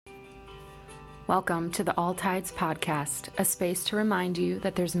Welcome to the All Tides Podcast, a space to remind you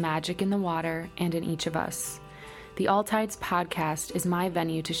that there's magic in the water and in each of us. The All Tides Podcast is my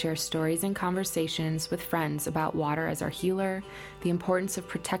venue to share stories and conversations with friends about water as our healer, the importance of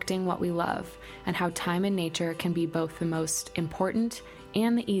protecting what we love, and how time in nature can be both the most important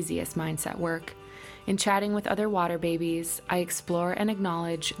and the easiest mindset work. In chatting with other water babies, I explore and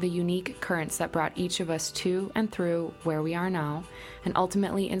acknowledge the unique currents that brought each of us to and through where we are now, and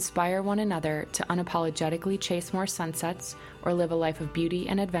ultimately inspire one another to unapologetically chase more sunsets or live a life of beauty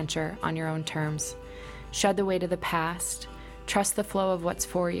and adventure on your own terms. Shed the weight of the past, trust the flow of what's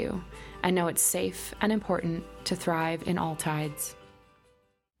for you, and know it's safe and important to thrive in all tides.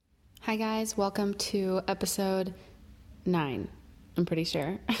 Hi guys, welcome to episode 9. I'm pretty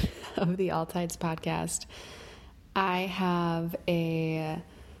sure, of the All Tides Podcast. I'm going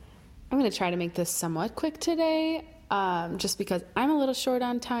to try to make this somewhat quick today, just because I'm a little short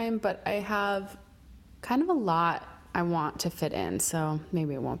on time, but I have kind of a lot I want to fit in, so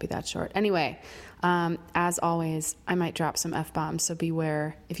maybe it won't be that short. Anyway, as always, I might drop some F-bombs, so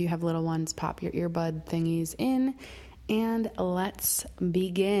beware. If you have little ones, pop your earbud thingies in, and let's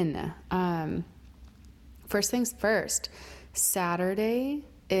begin. First things first. Saturday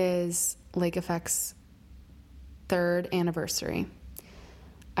is Lake Effect's 3rd anniversary.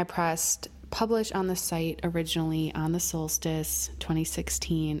 I pressed publish on the site originally on the solstice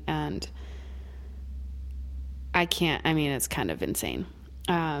 2016, and it's kind of insane.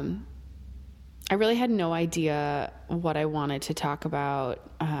 I really had no idea what I wanted to talk about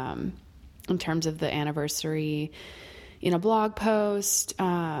in terms of the anniversary in a blog post,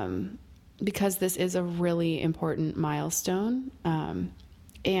 because this is a really important milestone.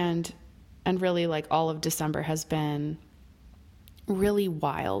 And really, like, all of December has been really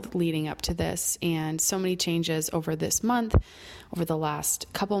wild leading up to this, and so many changes over this month, over the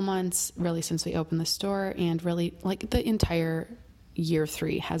last couple months, really since we opened the store, and really like the entire year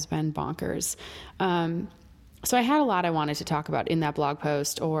 3 has been bonkers. So I had a lot I wanted to talk about in that blog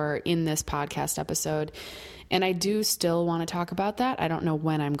post or in this podcast episode. And I do still want to talk about that. I don't know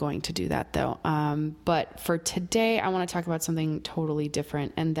when I'm going to do that though. But for today, I want to talk about something totally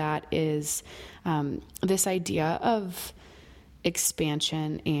different. And that is this idea of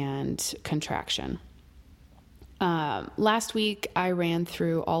expansion and contraction. Last week, I ran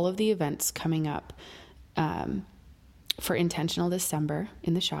through all of the events coming up for Intentional December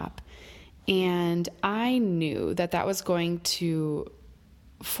in the shop. And I knew that was going to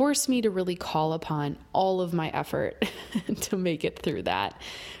force me to really call upon all of my effort to make it through that.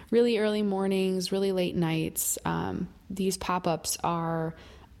 Really early mornings, really late nights. These pop-ups are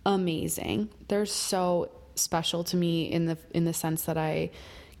amazing. They're so special to me in the sense that I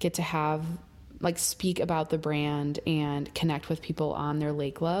get to have, like, speak about the brand and connect with people on their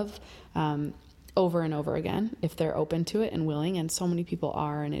lake love over and over again, if they're open to it and willing, and so many people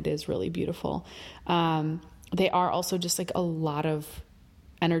are, and it is really beautiful. They are also just like a lot of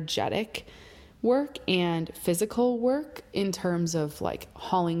energetic work and physical work in terms of like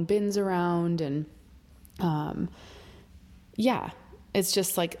hauling bins around, and it's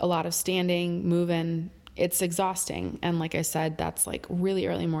just like a lot of standing, moving. It's exhausting. And like I said, that's like really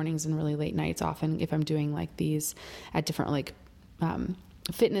early mornings and really late nights often if I'm doing like these at different like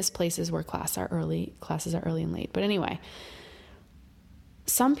fitness places where classes are early and late. But anyway,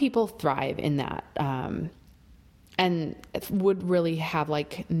 some people thrive in that and would really have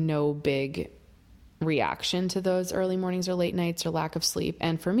like no big reaction to those early mornings or late nights or lack of sleep.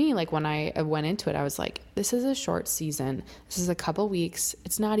 And for me, like when I went into it, I was like, this is a short season. This is a couple weeks.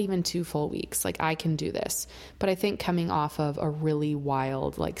 It's not even 2 full weeks. Like, I can do this. But I think coming off of a really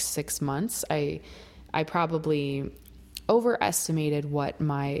wild, like 6 months, I probably overestimated what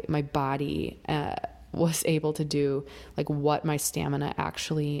my body was able to do, like what my stamina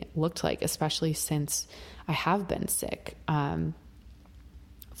actually looked like, especially since I have been sick.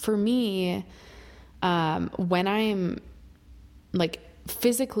 For me, when I'm like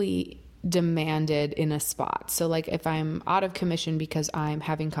physically demanded in a spot, so like if I'm out of commission because I'm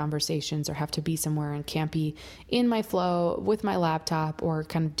having conversations or have to be somewhere and can't be in my flow with my laptop or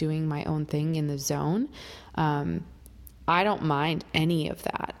kind of doing my own thing in the zone, I don't mind any of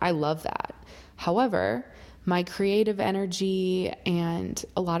that. I love that. However, my creative energy and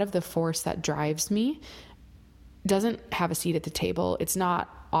a lot of the force that drives me doesn't have a seat at the table. It's not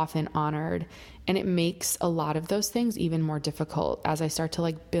often honored, and it makes a lot of those things even more difficult as I start to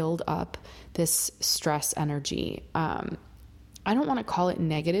like build up this stress energy. I don't want to call it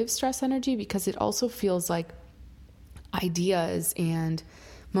negative stress energy because it also feels like ideas and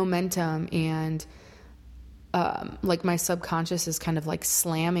momentum and like my subconscious is kind of like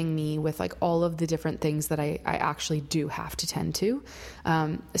slamming me with like all of the different things that I actually do have to tend to.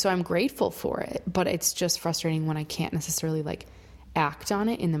 So I'm grateful for it, but it's just frustrating when I can't necessarily like act on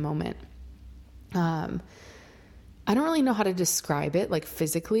it in the moment. I don't really know how to describe it like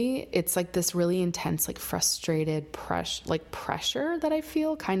physically. It's like this really intense, like frustrated pressure that I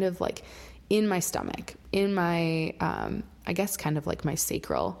feel kind of like in my stomach, in my, I guess kind of like my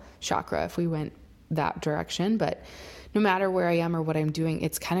sacral chakra, if we went that direction. But no matter where I am or what I'm doing,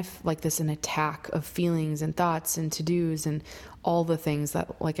 it's kind of like an attack of feelings and thoughts and to-dos and all the things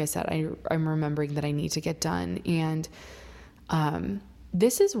that, like I said, I'm remembering that I need to get done. And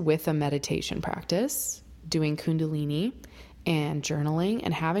this is with a meditation practice, doing Kundalini and journaling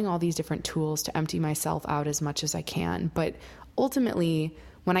and having all these different tools to empty myself out as much as I can. But ultimately,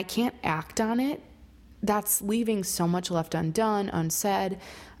 when I can't act on it, that's leaving so much left undone, unsaid.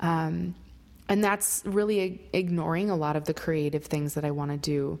 And that's really ignoring a lot of the creative things that I want to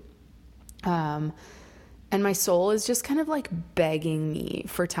do. And my soul is just kind of like begging me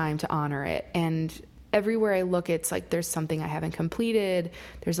for time to honor it. And everywhere I look, it's like there's something I haven't completed.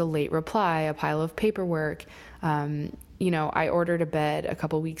 There's a late reply, a pile of paperwork. I ordered a bed a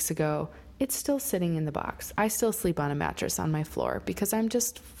couple weeks ago. It's still sitting in the box. I still sleep on a mattress on my floor because I'm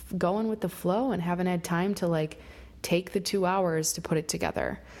just going with the flow and haven't had time to like take the 2 hours to put it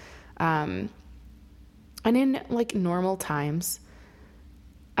together. And in like normal times,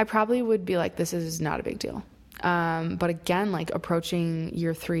 I probably would be like, this is not a big deal. But again, like approaching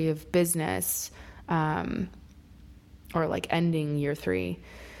year 3 of business, or like ending year 3.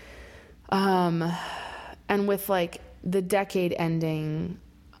 And with like the decade ending,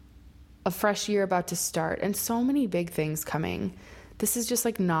 a fresh year about to start, and so many big things coming, this is just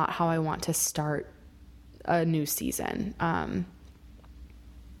like not how I want to start a new season.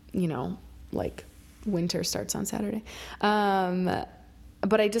 Like winter starts on Saturday.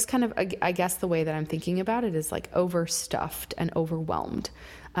 But I just kind of, I guess the way that I'm thinking about it is like overstuffed and overwhelmed.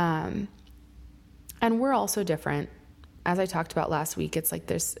 And we're also different. As I talked about last week, it's like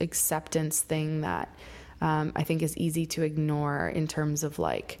this acceptance thing that I think is easy to ignore in terms of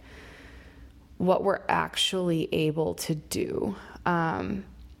like what we're actually able to do,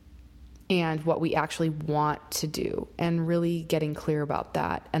 and what we actually want to do, and really getting clear about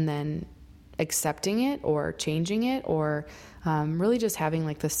that, and then accepting it or changing it, or really just having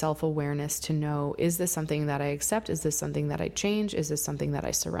like the self-awareness to know, is this something that I accept? Is this something that I change? Is this something that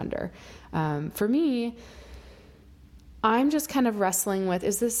I surrender? For me, I'm just kind of wrestling with,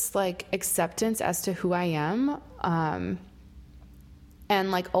 is this like acceptance as to who I am? And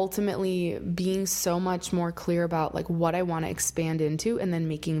like ultimately being so much more clear about like what I want to expand into, and then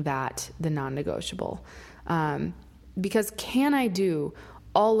making that the non-negotiable. Because can I do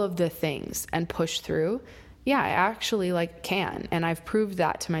all of the things and push through? Yeah, I actually like can. And I've proved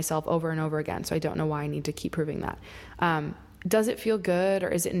that to myself over and over again. So I don't know why I need to keep proving that. Does it feel good, or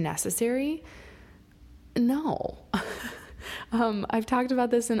is it necessary? No. I've talked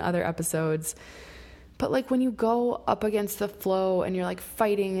about this in other episodes, but like when you go up against the flow and you're like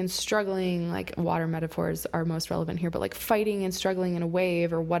fighting and struggling, like water metaphors are most relevant here, but like fighting and struggling in a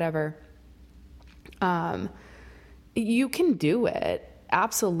wave or whatever, you can do it.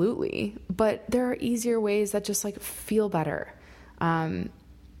 Absolutely. But there are easier ways that just like feel better.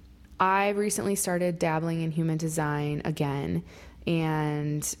 I recently started dabbling in human design again.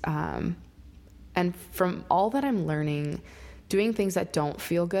 And from all that I'm learning, doing things that don't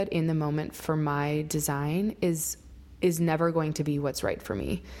feel good in the moment for my design is never going to be what's right for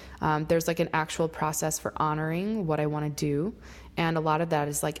me. There's like an actual process for honoring what I want to do. And a lot of that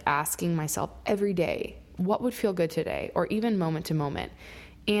is like asking myself every day, what would feel good today, or even moment to moment.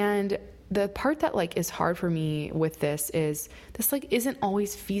 And the part that like is hard for me with this is this like isn't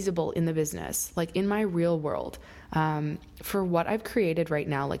always feasible in the business, like in my real world. For what I've created right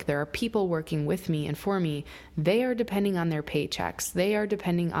now, like there are people working with me and for me. They are depending on their paychecks. They are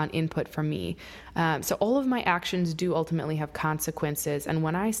depending on input from me. So all of my actions do ultimately have consequences. And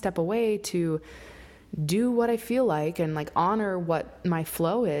when I step away to do what I feel like and like honor what my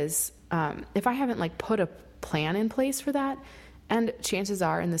flow is, if I haven't like put a plan in place for that, and chances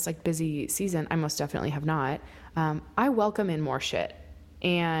are in this like busy season, I most definitely have not, I welcome in more shit.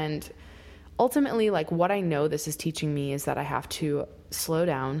 And ultimately, like what I know this is teaching me is that I have to slow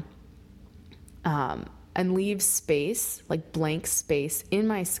down, and leave space, like blank space in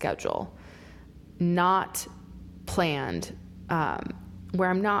my schedule, not planned, where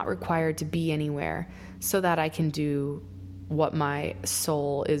I'm not required to be anywhere, so that I can do what my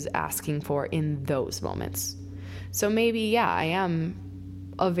soul is asking for in those moments. So maybe, yeah, I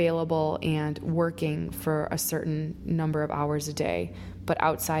am available and working for a certain number of hours a day. But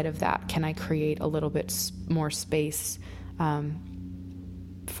outside of that, can I create a little bit more space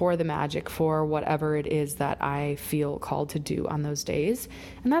for the magic, for whatever it is that I feel called to do on those days?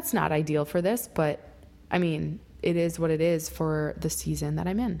 And that's not ideal for this, but I mean, it is what it is for the season that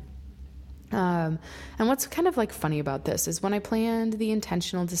I'm in. And what's kind of like funny about this is when I planned the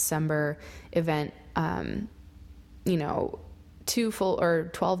Intentional December event, 2 full or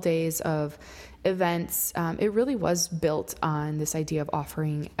 12 days of events, it really was built on this idea of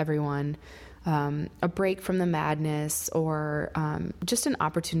offering everyone a break from the madness, or just an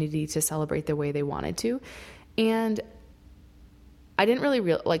opportunity to celebrate the way they wanted to. And I didn't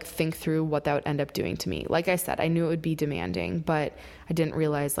really think through what that would end up doing to me. Like I said, I knew it would be demanding, but I didn't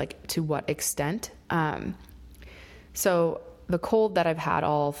realize to what extent. So the cold that I've had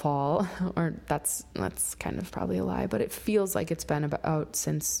all fall, or that's kind of probably a lie, but it feels like it's been about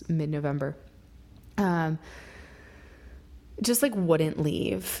since mid-November. Just wouldn't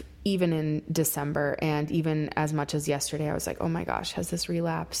leave even in December. And even as much as yesterday, I was like, oh my gosh, has this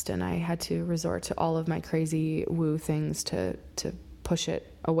relapsed? And I had to resort to all of my crazy woo things to push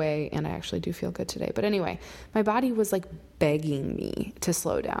it away. And I actually do feel good today. But anyway, my body was begging me to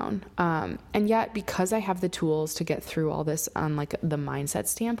slow down. And yet, because I have the tools to get through all this on the mindset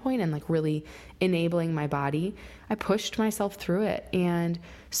standpoint and really enabling my body, I pushed myself through it. And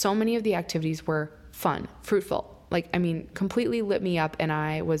so many of the activities were fun, fruitful. Completely lit me up, and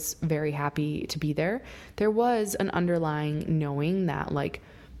I was very happy to be there. There was an underlying knowing that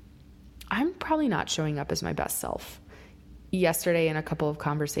I'm probably not showing up as my best self. Yesterday, in a couple of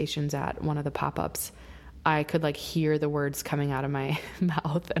conversations at one of the pop-ups, I could hear the words coming out of my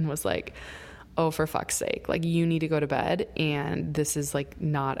mouth and was like, oh, for fuck's sake, you need to go to bed. And this is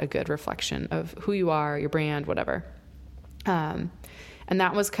not a good reflection of who you are, your brand, whatever. And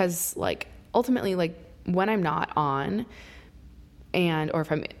that was 'cause ultimately, when I'm not on, or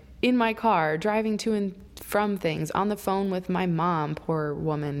if I'm in my car driving to and from things, on the phone with my mom, poor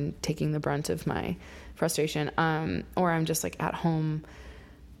woman, taking the brunt of my frustration, or I'm just at home,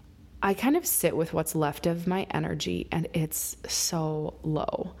 I kind of sit with what's left of my energy, and it's so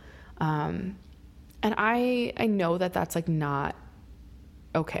low. And I know that that's not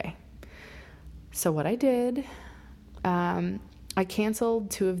okay. So what I did, I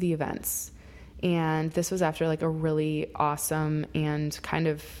canceled 2 of the events. And this was after a really awesome and kind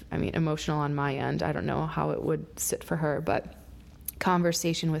of, emotional on my end. I don't know how it would sit for her, but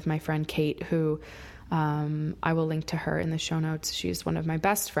conversation with my friend Kate, who I will link to her in the show notes. She's one of my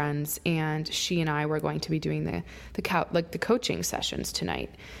best friends, and she and I were going to be doing the coaching sessions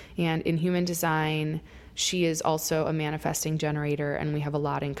tonight. And in human design, she is also a manifesting generator, and we have a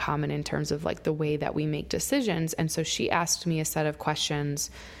lot in common in terms of the way that we make decisions. And so she asked me a set of questions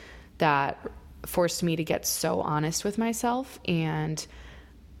that forced me to get so honest with myself, and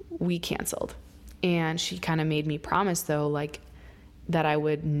we canceled. And she kind of made me promise, though, that I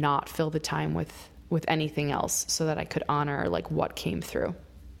would not fill the time with anything else, so that I could honor what came through.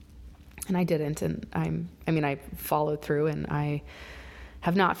 And I didn't. And I followed through, and I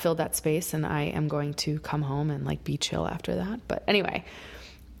have not filled that space, and I am going to come home and be chill after that. But anyway,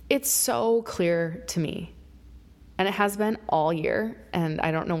 it's so clear to me. And it has been all year, and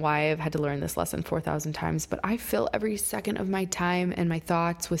I don't know why I've had to learn this lesson 4,000 times, but I fill every second of my time and my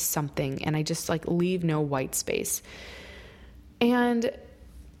thoughts with something, and I just leave no white space. And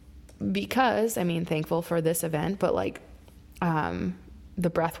because, thankful for this event, but the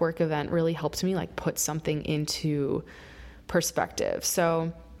breathwork event really helped me put something into perspective.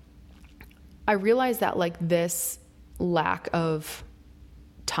 So I realized that this lack of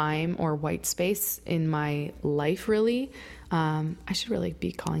time or white space in my life, really, I should really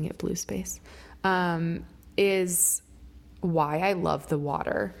be calling it blue space, is why I love the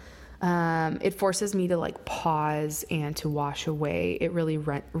water. It forces me to pause and to wash away. It really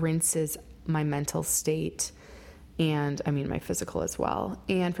rinses my mental state, and my physical as well.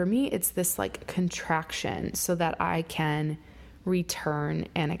 And for me, it's this contraction so that I can return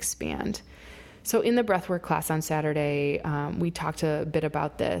and expand. So in the breathwork class on Saturday, we talked a bit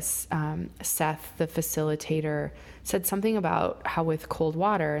about this. Seth, the facilitator, said something about how with cold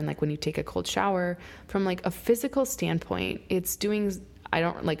water and when you take a cold shower, from a physical standpoint, it's doing, I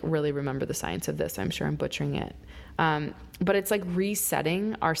don't really remember the science of this. I'm sure I'm butchering it. But it's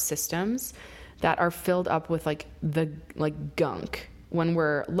resetting our systems that are filled up with the gunk. When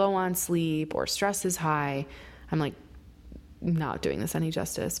we're low on sleep or stress is high, I'm not doing this any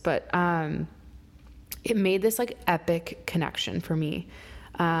justice, but it made this epic connection for me.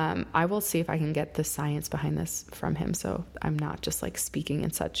 I will see if I can get the science behind this from him, so I'm not just like speaking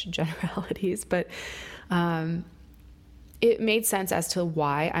in such generalities, but it made sense as to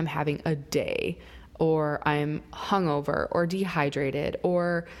why I'm having a day, or I'm hungover or dehydrated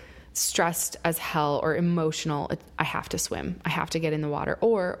or stressed as hell or emotional. I have to swim. I have to get in the water.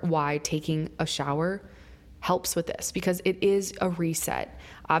 Or why taking a shower helps with this, because it is a reset.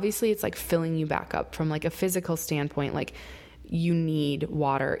 Obviously, it's like filling you back up from like a physical standpoint. Like, you need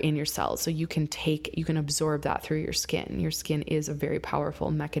water in your cells so you can absorb that through your skin. Your skin is a very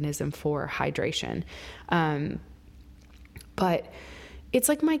powerful mechanism for hydration. But it's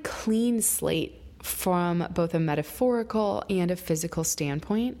like my clean slate from both a metaphorical and a physical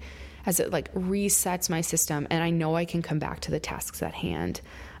standpoint, as it like resets my system, and I know I can come back to the tasks at hand.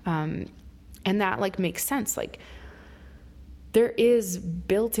 And that like makes sense. Like, there is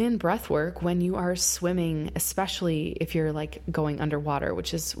built-in breath work when you are swimming, especially if you're like going underwater,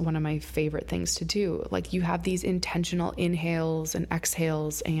 which is one of my favorite things to do. Like, you have these intentional inhales and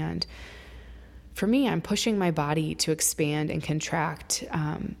exhales, and for me, I'm pushing my body to expand and contract.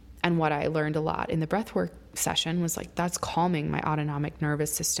 And what I learned a lot in the breathwork session was like, that's calming my autonomic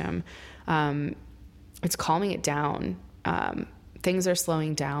nervous system. It's calming it down. Things are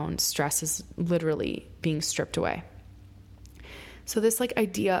slowing down. Stress is literally being stripped away. So this like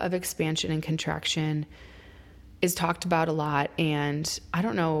idea of expansion and contraction is talked about a lot. And I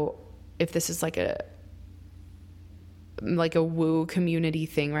don't know if this is like a woo community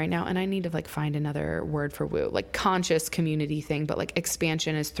thing right now. And I need to like find another word for woo, like conscious community thing, but like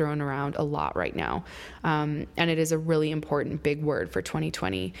expansion is thrown around a lot right now. And it is a really important big word for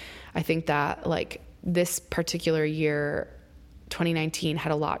 2020. I think that like this particular year, 2019,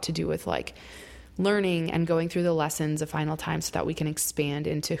 had a lot to do with like learning and going through the lessons a final time so that we can expand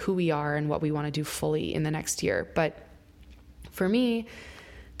into who we are and what we want to do fully in the next year. But for me,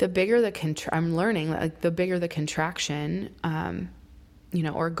 the bigger I'm learning, like the bigger the contraction,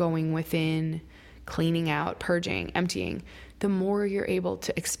 or going within, cleaning out, purging, emptying, the more you're able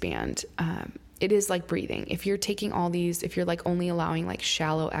to expand. It is like breathing. If you're like only allowing like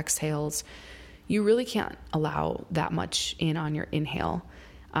shallow exhales, you really can't allow that much in on your inhale.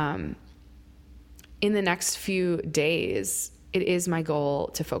 In the next few days, it is my goal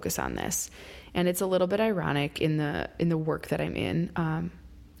to focus on this. And it's a little bit ironic in the work that I'm in,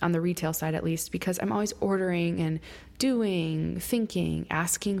 on the retail side at least, because I'm always ordering and doing, thinking,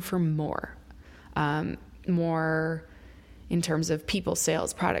 asking for more in terms of people,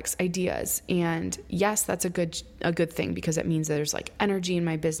 sales, products, ideas. And yes, that's a good thing, because it means there's like energy in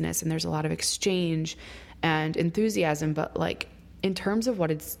my business and there's a lot of exchange and enthusiasm. But like in terms of what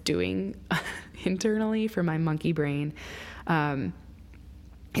it's doing internally for my monkey brain,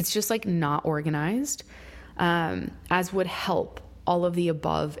 it's just like not organized, as would help all of the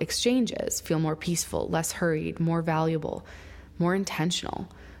above exchanges feel more peaceful, less hurried, more valuable, more intentional.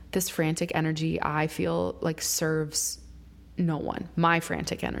 This frantic energy, I feel like, serves no one, my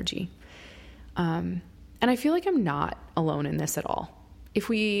frantic energy. And I feel like I'm not alone in this at all. If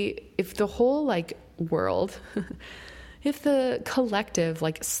the whole like world, if the collective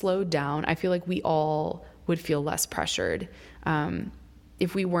like slowed down, I feel like we all would feel less pressured.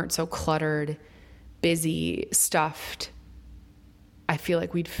 If we weren't so cluttered, busy, stuffed, I feel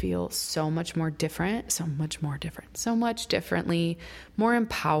like we'd feel so much differently, more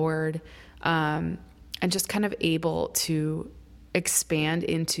empowered, and just kind of able to expand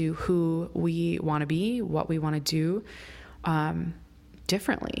into who we want to be, what we want to do,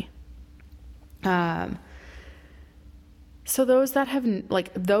 differently. So those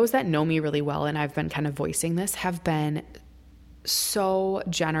that know me really well, and I've been kind of voicing this, have been so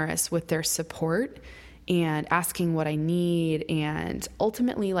generous with their support and asking what I need. And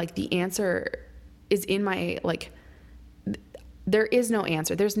ultimately, like, the answer is in my, like, there is no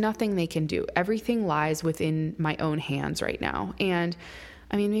answer. There's nothing they can do. Everything lies within my own hands right now. And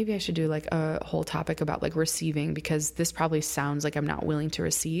I mean, maybe I should do like a whole topic about like receiving, because this probably sounds like I'm not willing to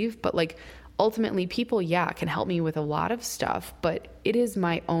receive, but like ultimately people, can help me with a lot of stuff, but it is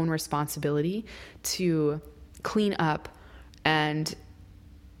my own responsibility to clean up and,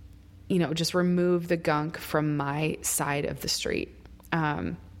 just remove the gunk from my side of the street.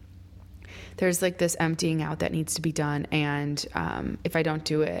 There's like this emptying out that needs to be done. And if I don't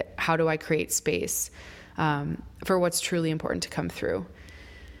do it, how do I create space for what's truly important to come through?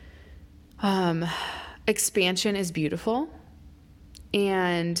 Expansion is beautiful.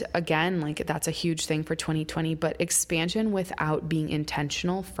 And again, like, that's a huge thing for 2020, but expansion without being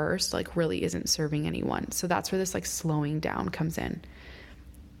intentional first, like, really isn't serving anyone. So that's where this like slowing down comes in.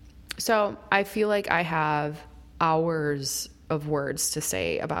 So I feel like I have hours of words to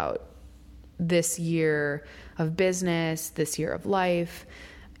say about this year of business, this year of life,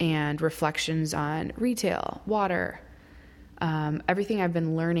 and reflections on retail, water, everything I've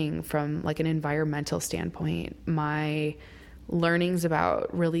been learning from like an environmental standpoint, my learnings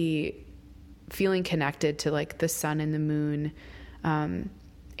about really feeling connected to like the sun and the moon,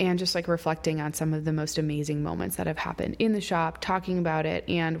 and just like reflecting on some of the most amazing moments that have happened in the shop, talking about it,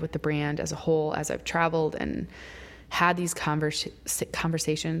 and with the brand as a whole as I've traveled and had these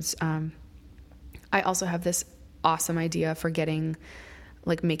conversations. I also have this awesome idea for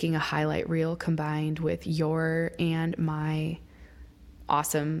making a highlight reel combined with your and my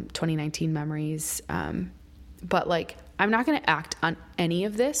awesome 2019 memories. But like, I'm not going to act on any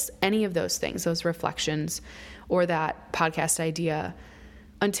of those things, those reflections or that podcast idea,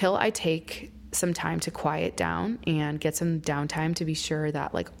 until I take some time to quiet down and get some downtime to be sure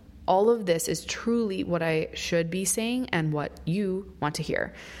that like all of this is truly what I should be saying and what you want to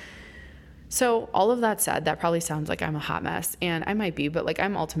hear. So all of that said, that probably sounds like I'm a hot mess, and I might be, but like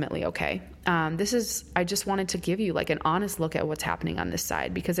I'm ultimately okay. I just wanted to give you like an honest look at what's happening on this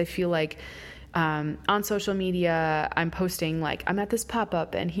side, because I feel like on social media, I'm posting like, I'm at this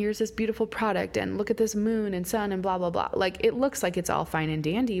pop-up and here's this beautiful product and look at this moon and sun and blah, blah, blah. Like it looks like it's all fine and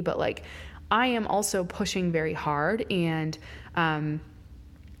dandy, but like I am also pushing very hard. And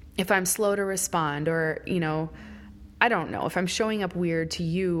if I'm slow to respond, or, I don't know, if I'm showing up weird to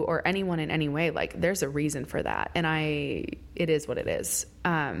you or anyone in any way, like there's a reason for that. And it is what it is.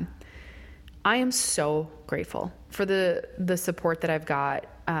 I am so grateful for the support that I've got,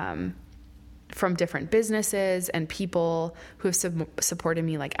 from different businesses and people who have supported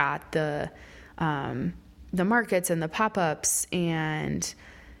me, like at the markets and the pop-ups and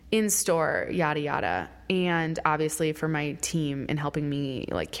in store, yada, yada. And obviously for my team in helping me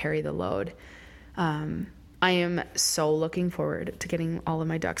like carry the load. I am so looking forward to getting all of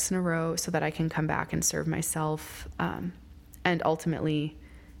my ducks in a row so that I can come back and serve myself, and ultimately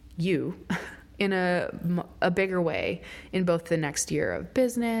you in a bigger way in both the next year of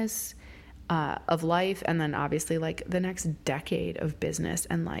business, of life, and then obviously like the next decade of business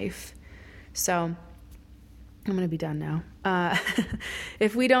and life. So I'm going to be done now.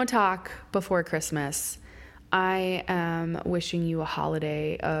 If we don't talk before Christmas, I am wishing you a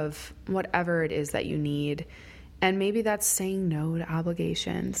holiday of whatever it is that you need. And maybe that's saying no to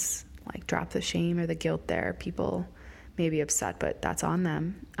obligations, like drop the shame or the guilt there. People may be upset, but that's on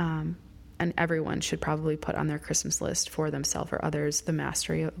them. And everyone should probably put on their Christmas list for themselves or others the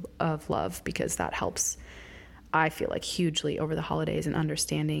mastery of love, because that helps, I feel like, hugely over the holidays and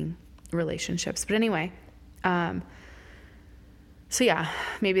understanding relationships. But anyway, so yeah,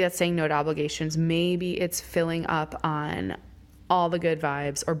 maybe that's saying no to obligations. Maybe it's filling up on all the good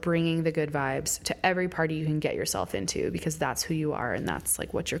vibes or bringing the good vibes to every party you can get yourself into, because that's who you are and that's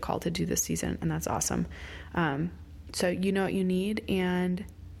like what you're called to do this season. And that's awesome. So you know what you need, and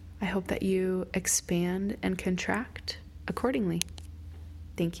I hope that you expand and contract accordingly.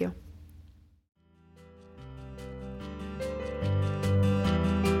 Thank you.